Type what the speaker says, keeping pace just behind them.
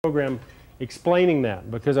program explaining that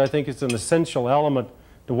because I think it's an essential element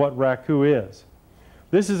to what Raku is.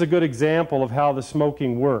 This is a good example of how the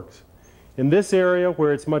smoking works. In this area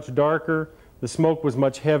where it's much darker, the smoke was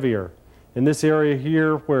much heavier. In this area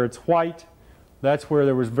here where it's white, that's where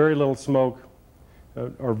there was very little smoke,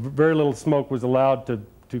 or very little smoke was allowed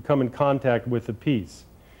to come in contact with the piece.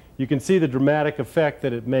 You can see the dramatic effect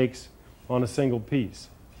that it makes on a single piece.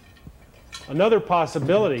 Another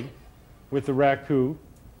possibility with the Raku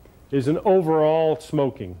is an overall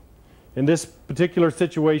smoking. In this particular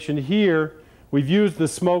situation here, we've used the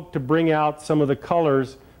smoke to bring out some of the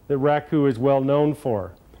colors that Raku is well known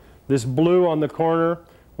for. This blue on the corner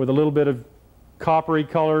with a little bit of coppery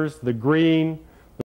colors, the green